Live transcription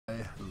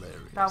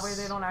That way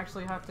they don't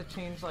actually have to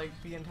change like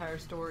the entire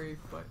story,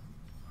 but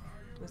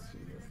let's do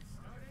this.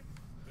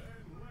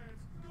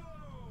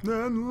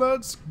 Then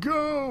let's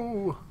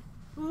go!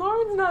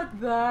 Lauren's not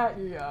that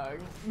young.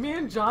 Me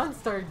and John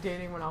started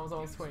dating when I was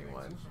almost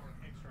 21.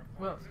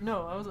 Well,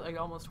 no, I was like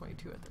almost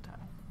 22 at the time.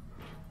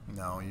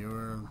 No, you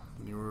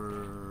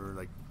were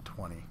like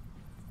 20.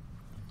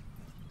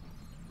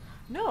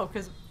 No,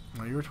 because...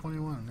 No, you were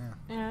 21,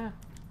 yeah. Yeah.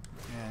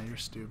 Yeah, you're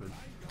stupid.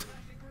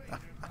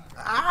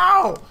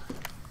 Ow!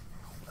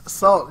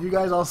 Salt, you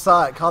guys all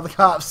saw it. Call the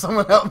cops.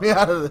 Someone help me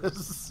out of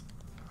this.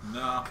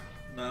 No,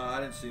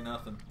 I didn't see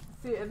nothing.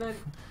 See, and then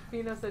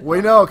Fino said... We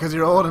know, because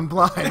you're old and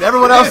blind.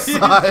 Everyone else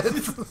saw it.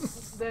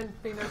 Then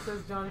Fino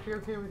says, John, if you're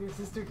okay with your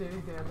sister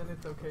dating Dan, then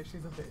it's okay.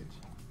 She's of age.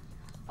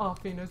 Oh,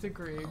 Fino's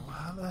agreeing. Oh,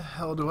 how the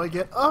hell do I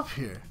get up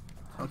here?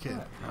 Okay,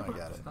 now I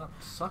got it. Stop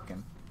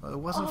sucking. Well, it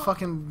wasn't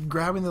fucking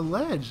grabbing the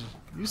ledge.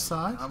 You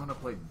saw it. I'm gonna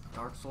play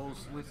Dark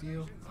Souls with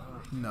you?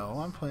 No,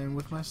 I'm playing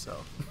with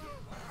myself.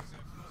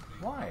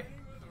 Why?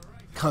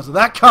 Because of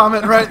that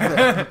comment right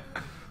there.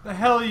 The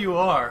hell you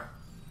are.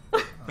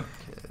 Okay,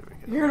 there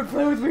we go. You're gonna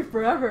play with me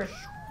forever.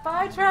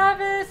 Bye,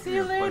 Travis. See you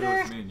You're gonna later.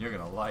 play with me and you're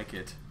gonna like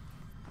it.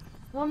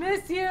 We'll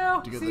miss you.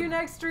 Do you See you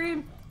next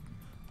stream.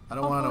 I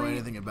don't want to know Hopefully-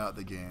 anything about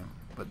the game,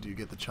 but do you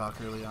get the chalk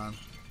early on?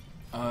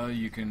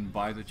 You can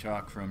buy the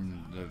chalk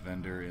from the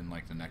vendor in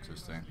like the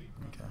Nexus thing.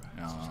 Okay.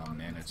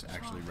 And it's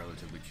actually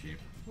relatively cheap.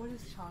 What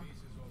is chalk?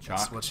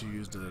 That's Chalk? what you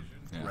use to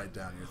Yeah. write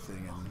down your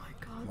thing and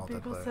God,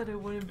 Bagel said it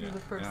wouldn't be the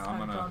first Yeah,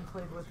 time John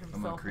played with himself.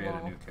 I'm gonna create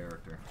lol. a new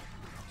character.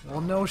 Well,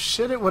 no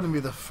shit, it wouldn't be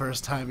the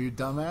first time, you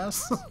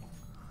dumbass.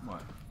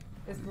 What?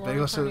 Is Bagel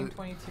Lauren said turning it-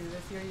 22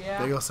 this year? Yeah.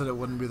 Bagel said it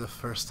wouldn't be the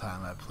first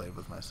time I played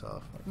with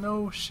myself.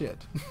 No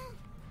shit.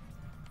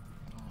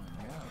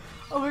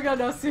 Oh my god,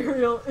 now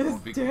Serial. Is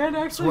Won't be- Dan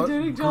It's actually what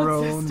dating John's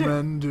grown sister?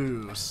 men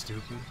do,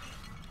 stupid.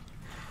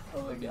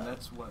 Oh my I mean, god.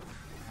 that's what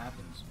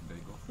happens,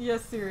 Bagel.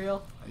 Yes,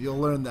 Serial. You'll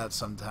learn that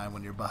sometime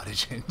when your body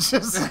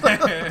changes.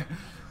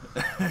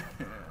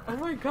 Oh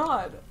my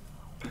god.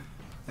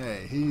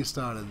 Hey, he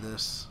started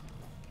this.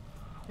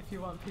 If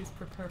you want peace,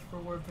 prepare for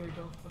war,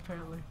 Bagel,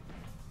 apparently.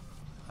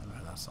 I haven't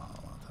heard that song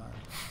in a long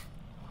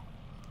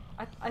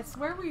time. I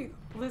swear we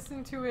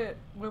listened to it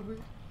when we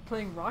were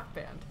playing Rock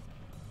Band.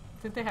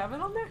 Did they have it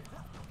on there?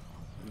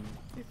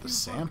 If The you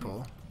sample.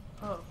 want-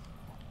 Oh.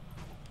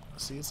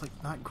 See, it's like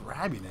not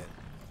grabbing it.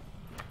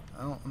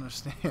 I don't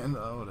understand.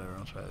 Oh, whatever.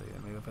 I'll try it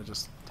again. Maybe if I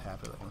just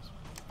tap it like this.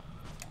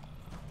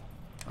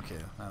 Okay,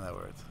 now that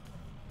worked.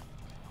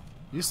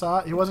 You saw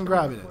it. He wasn't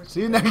grabbing it.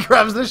 See, now he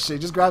grabs this shit.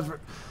 He just grabs.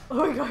 Oh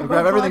my god. He'll my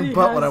grab everything body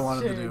but what I has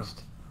wanted to do.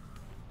 changed.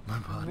 My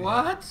body.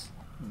 What?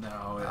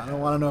 No. I don't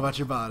want to know about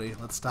your body.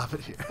 Let's stop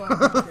it here.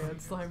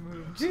 Slime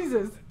move.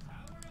 Jesus.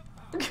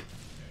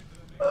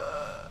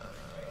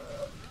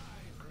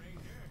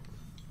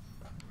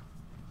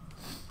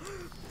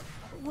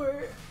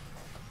 Where?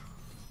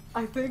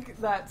 I think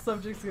that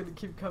subject's gonna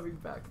keep coming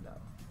back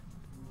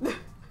now.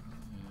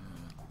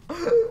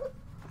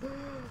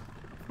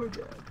 Poor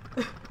Dan.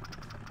 There's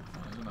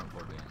no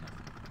poor Dan.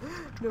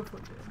 No poor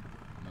Dan.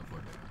 No poor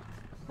Dan.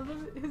 I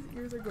love it. His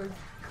ears are going.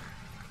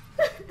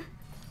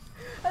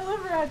 I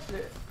love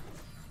Ratchet.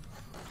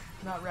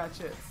 Not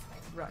Ratchets.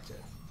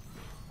 Ratchet.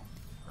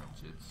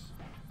 Ratchets.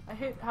 I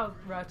hate how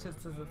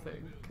Ratchets is a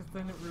thing, because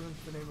then it ruins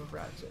the name of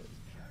Ratchet.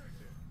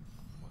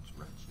 What's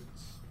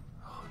Ratchets?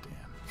 Oh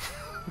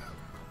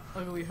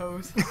damn. Ugly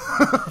hose.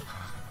 Oh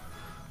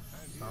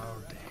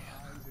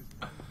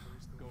damn.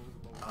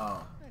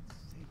 Oh.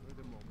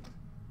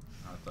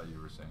 I thought you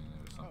were saying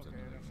there was something in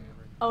the game.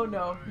 Oh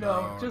no,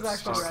 No, just it's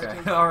actual just-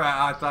 Ratchet. Alright,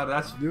 I thought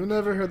that's... You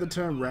never heard the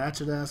term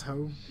ratchet ass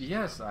hoe?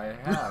 Yes, I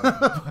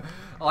have.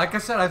 Like I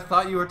said, I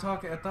thought you were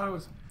talking... I thought it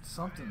was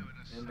something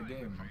in the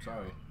game. I'm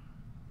sorry.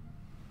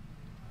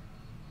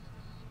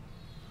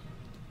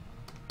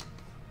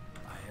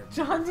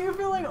 John, do you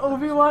feel like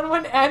Obi-Wan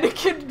when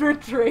Anakin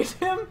betrayed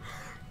him?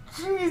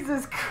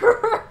 Jesus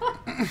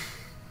Christ!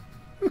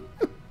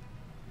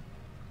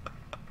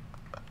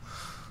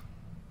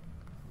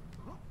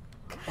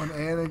 When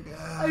Anakin,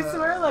 I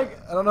swear, like,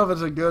 I don't know if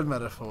it's a good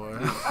metaphor.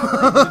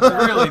 It's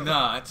really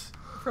not.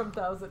 from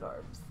Thousand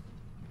Arms.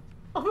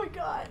 Oh my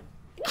god.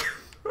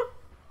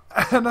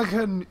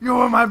 Anakin, you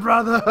are my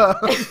brother.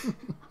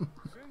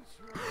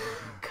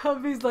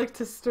 Cubbies like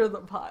to stir the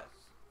pot.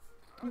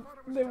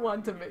 They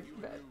want to make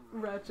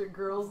Ratchet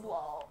girls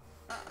lol.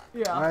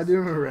 Yeah. I do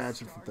remember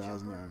Ratchet from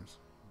Thousand Arms.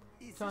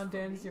 John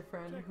Dan is your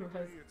friend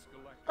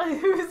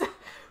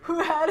who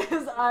had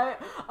his eye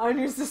on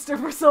your sister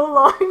for so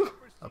long.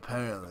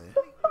 Apparently.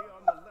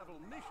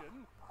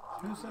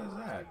 Who says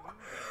that?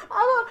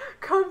 I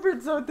don't.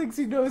 Comfort Zone thinks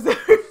he knows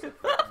everything.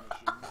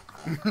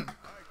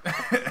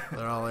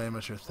 They're all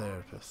amateur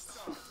therapists.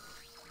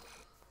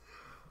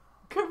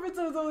 Comfort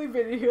Zone's only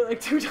been in here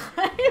like 2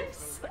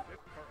 times.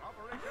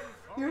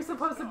 You're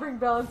supposed to bring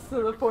balance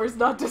to the force,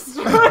 not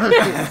destroy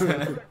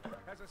it.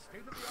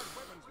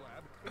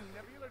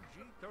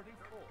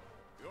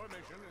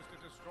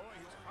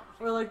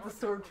 Or like the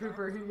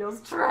stormtrooper who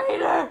yells,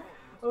 "Traitor!"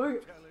 Oh,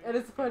 and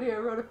it's funny, I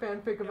wrote a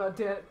fanfic about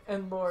Dan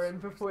and Lauren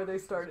before they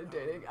started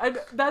dating.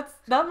 That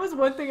was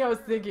one thing I was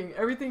thinking.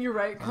 Everything you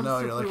write comes No,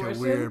 to you're like fruition.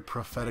 a weird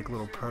prophetic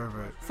little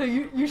pervert. So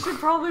you should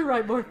probably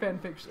write more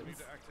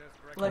fanfictions.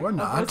 Like, We're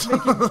not.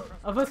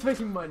 Of us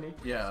making money.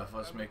 Yeah, of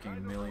us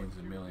making millions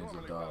and millions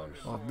of dollars.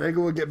 Well, Vega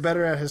will get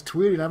better at his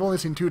tweeting. I've only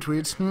seen 2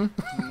 tweets.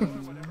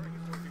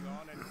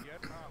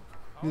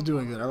 He's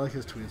doing good. I like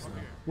his tweets. Though.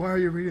 Why are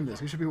you reading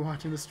this? You should be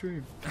watching the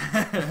stream.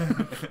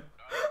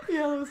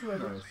 Yeah, that was funny.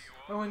 Nice.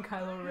 Or when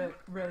Kylo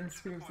Ren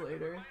screams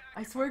later.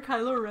 I swear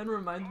Kylo Ren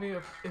reminds me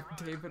of if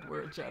David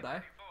were a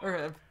Jedi. Or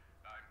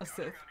a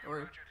Sith.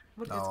 Or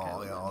what is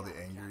Kylo Ren? All the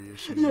angry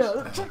issues.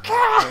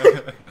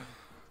 Yeah.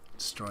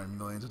 Destroying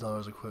millions of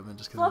dollars equipment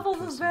just because.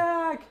 Fluffles is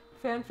back!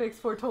 Fanfics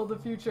foretold the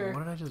future. What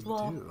did I just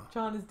do?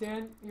 John, is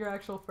Dan your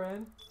actual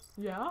friend?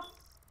 Yeah?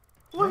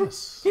 What?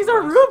 Yes. He's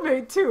our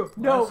roommate too!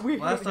 No, we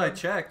Last I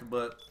checked,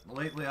 but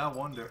lately I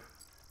wonder.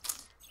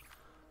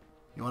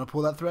 You want to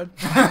pull that thread?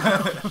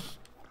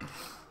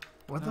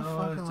 What the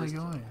fuck am I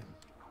going?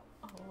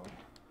 Oh.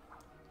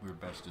 We're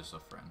bestest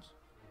of friends.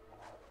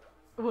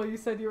 Well, you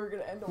said you were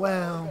gonna end a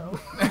Well.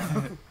 while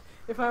ago.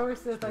 If I were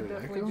Sith, I'd Wait,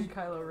 definitely echo? be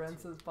Kylo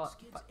Ren's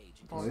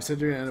Well, you said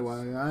you're gonna end a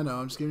while ago. I know.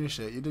 I'm just giving you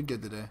shit. You did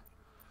good today.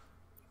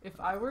 If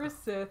I were a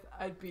Sith,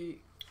 I'd be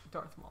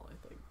Darth Maul,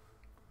 I think.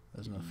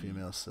 There's no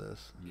female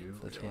sis. You?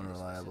 They're too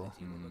unreliable.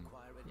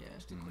 Yeah.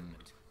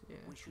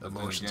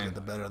 Emotions again- get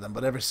the better of them,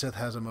 but every Sith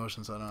has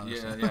emotions. I don't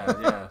understand.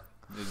 Yeah.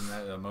 Isn't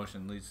that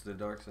emotion leads to the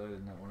dark side?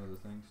 Isn't that one of the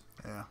things?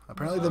 Yeah.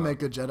 Apparently they make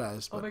good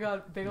Jedis. Oh But my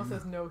god, Bagel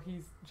says no,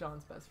 he's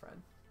John's best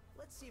friend.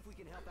 Let's see if we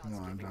can help out. no,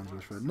 I'm John's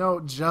best friend. No,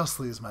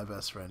 Gelsly is my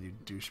best friend. You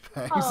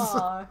douchebags.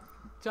 Aww.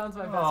 John's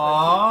my best friend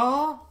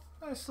Aww,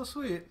 that's so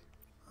sweet.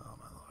 Oh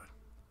my lord.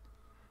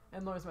 too.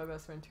 And Laura's my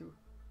best friend too.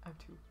 I have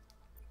 2.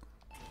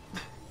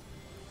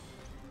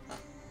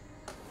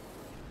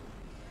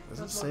 Does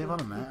it save on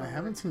a map? I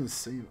haven't seen the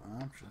save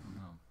option.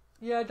 No.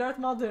 Yeah, Darth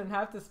Maul didn't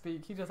have to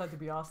speak. He just had to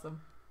be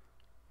awesome.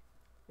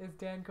 Is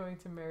Dan going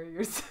to marry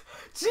your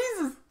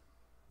Jesus!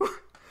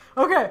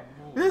 Okay,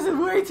 this is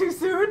way too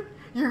soon.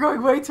 You're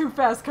going way too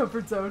fast,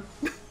 comfort zone.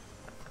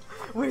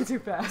 Way too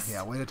fast.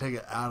 Yeah, way to take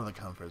it out of the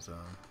comfort zone.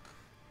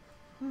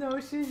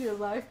 No, she's your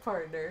life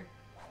partner.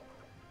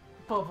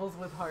 Bubbles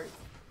with hearts.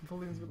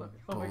 Balloons with hearts.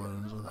 Oh my god.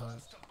 Balloons with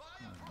hearts.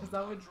 Is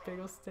that what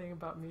Bagel's saying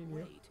about me and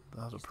you?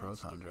 That was a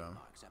proton drum.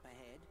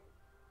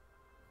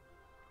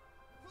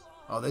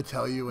 Oh, they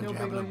tell you when No, you're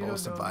having Bagel, a you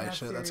bolus don't to know buy math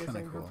shit. That's serious kind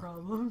of anger cool.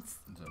 problems.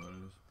 Is that what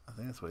it is? I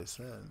think that's what he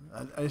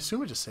said. I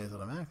assume it just says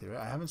automatically, right?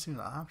 I haven't seen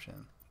an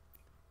option.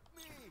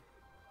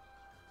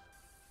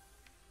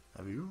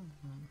 Have you?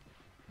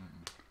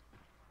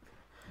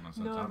 Unless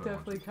No, that's I'm how it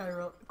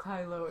definitely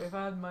Kylo. If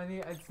I had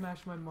money, I'd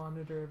smash my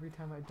monitor every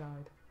time I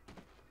died.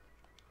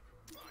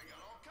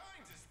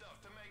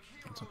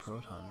 It's a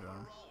proton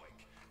drum.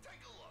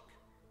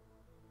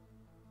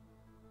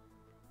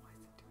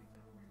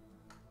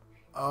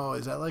 Oh,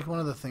 is that like one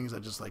of the things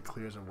that just like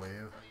clears a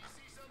wave?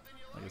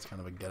 Like it's kind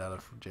of a get out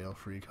of jail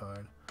free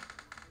card.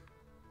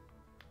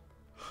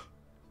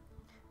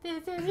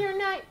 This is your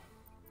night.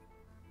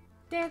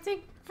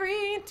 Dancing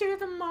free into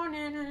the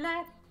morning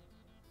light.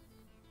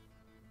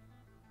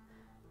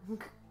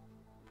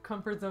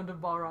 Comfort zone to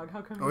Balrog.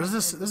 How come? Or is you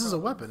this? can't This is a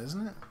go? weapon,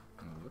 isn't it?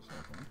 Oh, looks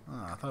like one.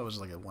 Oh, I thought it was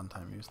just like a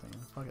one-time use thing.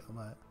 Fuck it, I'll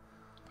buy it.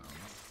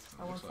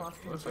 I want Looks like-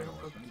 Frosty looks like a and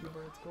weapon, but-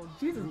 Keyboard. It's gold.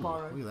 Jesus, Ooh,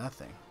 Balrog. look at that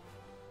thing.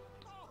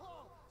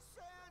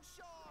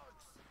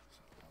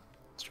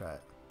 Let's try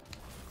it.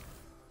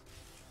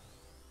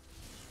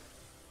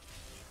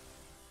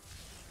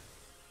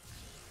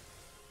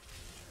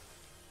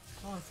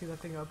 I want to see that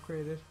thing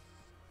upgraded.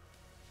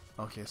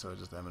 Okay, so it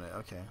just emanate.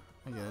 Okay,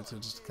 I get it. So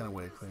just kind of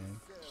wave cleaning.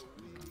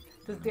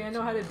 Does Dan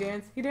know how to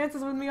dance? He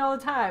dances with me all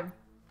the time.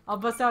 I'll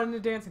bust out into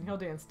dancing. He'll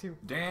dance too.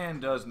 Dan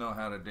does know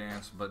how to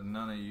dance, but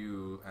none of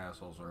you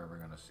assholes are ever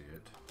gonna see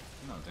it.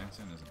 No,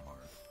 dancing isn't hard.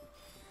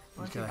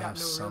 You Once you've gotta got have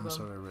no some rhythm.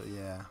 sort of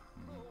yeah.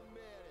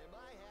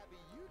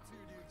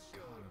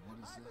 God,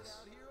 what is this?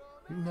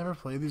 You've never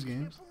played these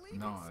games?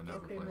 No, I never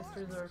Okay, played Mr.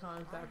 this.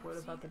 Zircon is back. What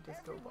about the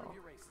disco ball?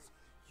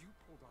 You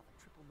pulled off a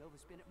triple Nova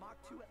spin at Mach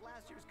 2 at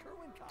last year's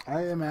Kerwin Cup.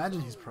 I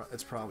imagine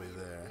it's probably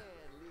there.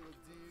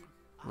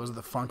 Was it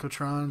the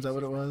Funkotron? Is that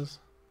what it was?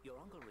 Your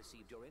uncle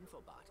received your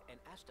infobot and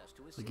asked us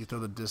to Like you throw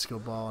the disco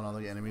ball and all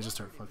the enemies just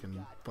start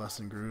fucking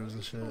busting grooves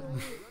and shit.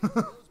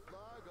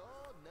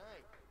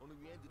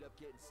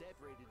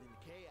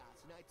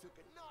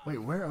 Wait,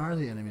 where are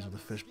the enemies with the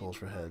fish bowls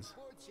for heads?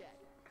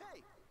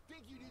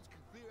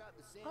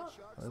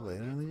 Are they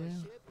later in the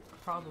game?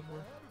 Probably.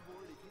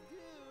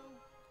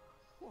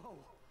 Whoa,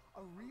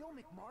 a real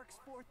McMark's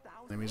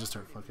 4000. Enemies just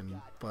start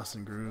fucking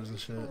busting grooves and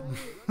shit.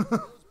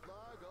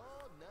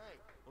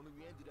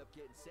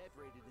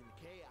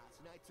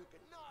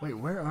 Wait,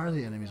 where are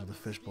the enemies with the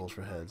fish bowls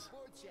for heads?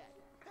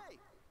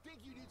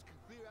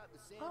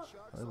 Are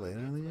they later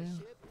in the game?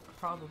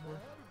 Probably.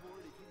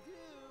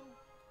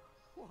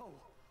 Whoa,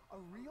 a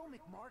real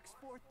McMark's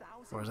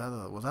 4000.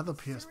 Or was that the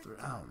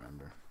PS3? I don't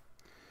remember.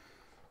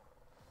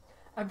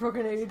 I broke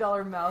an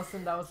 $80 mouse,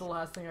 and that was the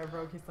last thing I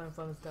broke. He slams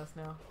on his desk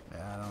now.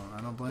 Yeah,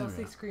 I don't blame Gelsly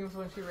you. screams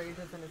when she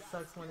rages, and it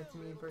sucks when it's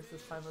me versus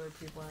 5 other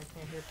people, and I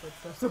can't hear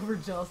footsteps over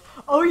Gels.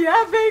 Oh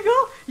yeah,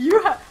 Bagel?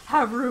 You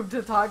have room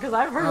to talk, because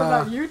I've heard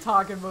about you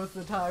talking most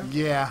of the time.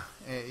 Yeah,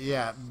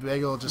 yeah.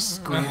 Bagel just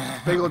screams.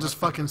 Bagel just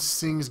fucking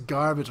sings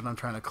garbage when I'm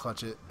trying to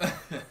clutch it.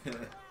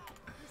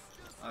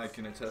 I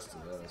can attest to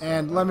that.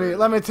 And let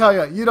me tell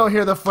you, you don't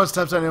hear the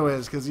footsteps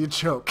anyways, because you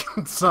choke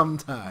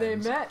sometimes. They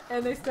met,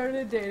 and they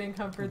started dating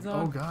Comfort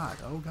Zone. Oh god,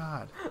 oh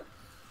god.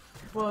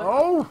 Well,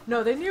 Oh!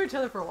 no, they knew each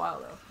other for a while,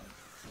 though.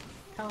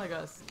 Kind of like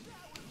us.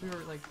 We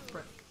were, like,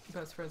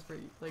 best friends for,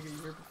 like, a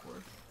year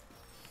before.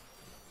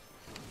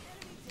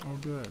 Oh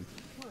good.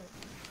 What?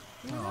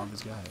 Oh, all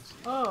these guys.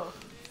 Oh.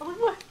 I'm like,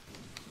 what?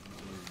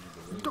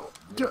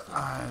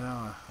 I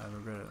know, I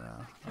regret it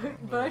now.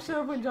 But I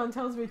show up when John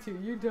tells me to.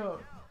 You don't.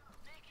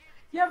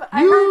 Yeah, but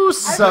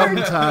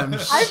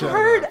Sometimes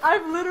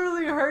I've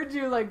literally heard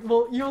you, like,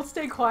 well, you'll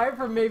stay quiet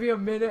for maybe a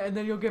minute and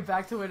then you'll get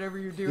back to whatever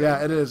you're doing.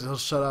 Yeah, it is. He'll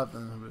shut up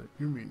and he'll be like,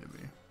 "You're mean to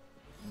me,"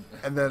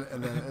 and then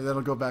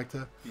it'll go back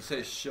to, He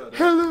says shut up.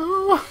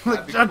 "Hello." Like,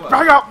 I'd be shut quiet.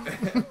 back up.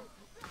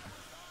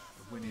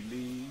 When you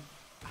leave,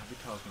 I'll be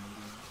talking to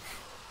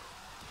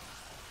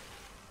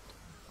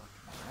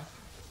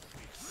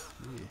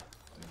you.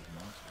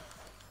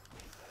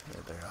 Yeah,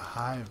 they're a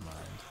hive mind.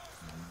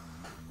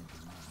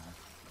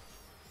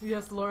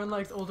 Yes, Lauren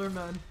likes older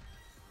men.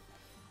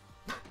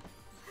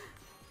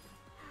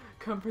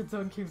 Comfort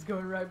Zone keeps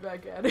going right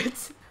back at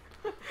it.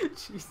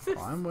 Jesus. Well,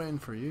 I'm waiting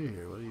for you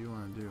here. What do you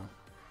want to do?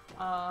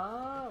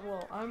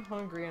 Well, I'm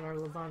hungry and our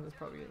lasagna's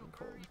probably getting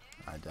cold.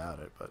 I doubt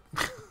it, but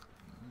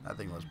that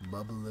thing was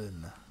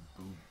bubbling.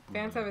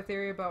 Fans have a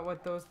theory about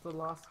what those The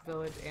Lost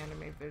Village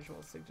anime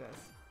visuals suggest.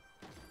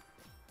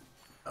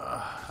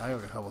 I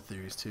have a couple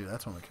theories too.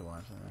 That's one we could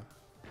watch.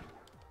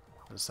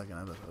 The second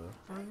episode.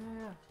 Oh,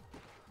 yeah.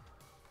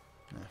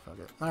 Yeah, fuck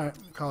it. Alright,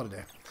 call it a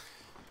day.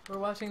 We're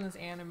watching this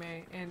anime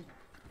and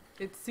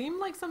it seemed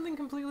like something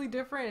completely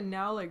different, and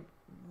now, like,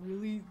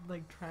 really,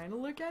 like, trying to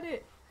look at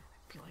it,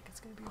 I feel like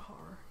it's gonna be a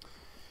horror.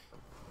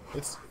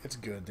 It's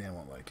good. Dan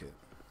won't like it.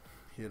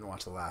 He didn't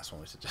watch the last one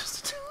we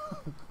suggested.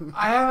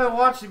 I haven't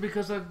watched it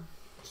because I've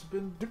just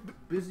been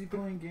busy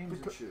playing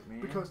games and shit,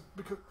 man. because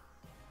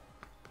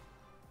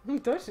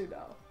Does she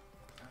know?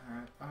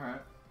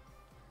 Alright.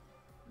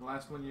 The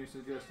last one you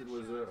suggested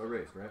was a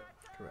race, right?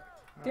 correct.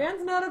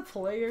 Dan's not a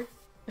player.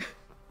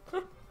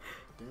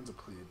 Dan's a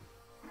plebe.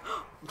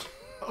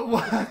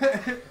 What? That's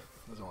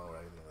the only way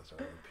I can do that's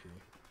P.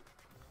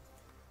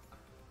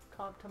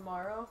 Comp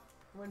tomorrow.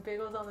 When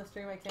Bagel's on the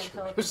stream, I can't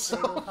tell if it's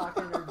Bagel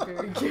talking or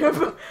Barry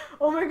Gibb.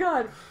 Oh my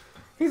god.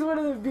 He's one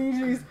of the Bee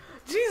Gees.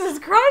 Jesus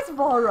Christ,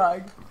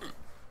 Balrog!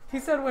 He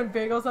said when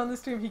Bagel's on the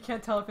stream, he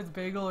can't tell if it's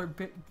Bagel or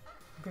Barry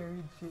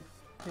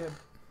Gibb.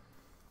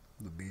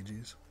 The Bee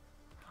Gees.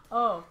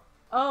 Oh,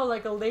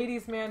 like a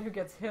ladies' man who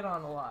gets hit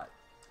on a lot.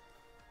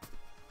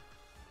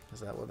 Is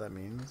that what that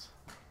means?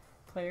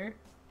 Player?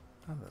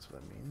 Oh, that's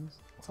what that means.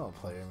 That's all a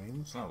player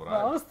means. It's not what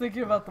Well, I was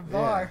thinking about the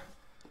bar.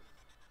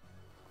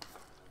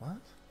 What?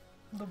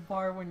 The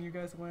bar when you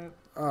guys went.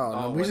 Oh,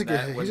 no, when he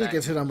that- just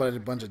gets hit on by a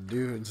bunch of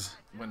dudes.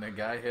 When the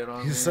guy hit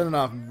on He's me. sending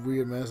off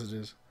weird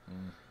messages.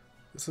 Mm.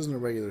 This isn't a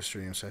regular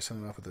stream, so I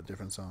send it off with a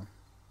different song.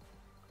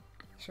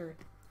 Sure.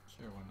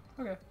 Sure, why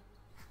not? Okay.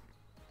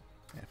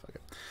 Yeah, fuck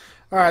it.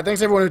 Alright,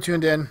 thanks everyone who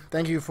tuned in.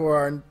 Thank you for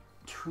our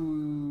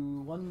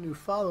one new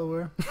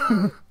follower.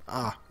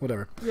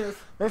 Whatever. Yes.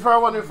 Thanks for our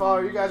one new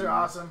follower. You guys are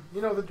awesome.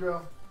 You know the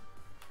drill.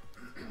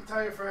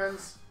 Tell your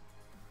friends.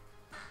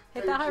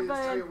 Hit Tell that your heart kids, tell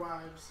button. your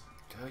wives.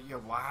 Tell your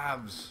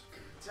wives.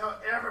 Tell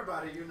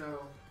everybody you know.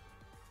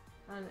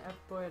 I'm an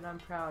F-boy and I'm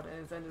proud, and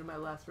it's ended my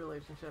last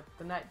relationship.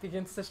 The night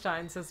begins to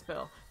shine, says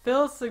Phil.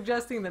 Phil's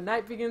suggesting the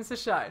night begins to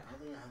shine. I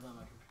think I have that on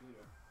my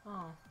computer.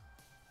 Oh,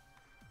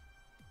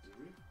 Did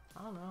we?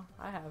 I don't know.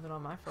 I have it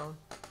on my phone.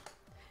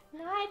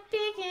 Night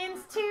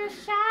begins to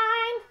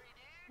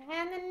shine,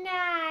 and the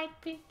night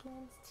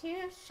begins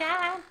to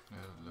shine. Oh,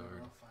 Lord.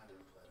 I'll find it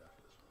and play it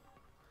after this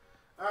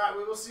one. Alright,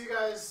 we will see you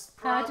guys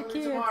How'd you probably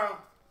kids? tomorrow.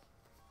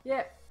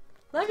 Yeah.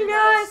 Love See you you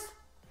guys. guys.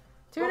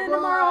 Tune in Bye-bye.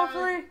 tomorrow,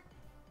 hopefully.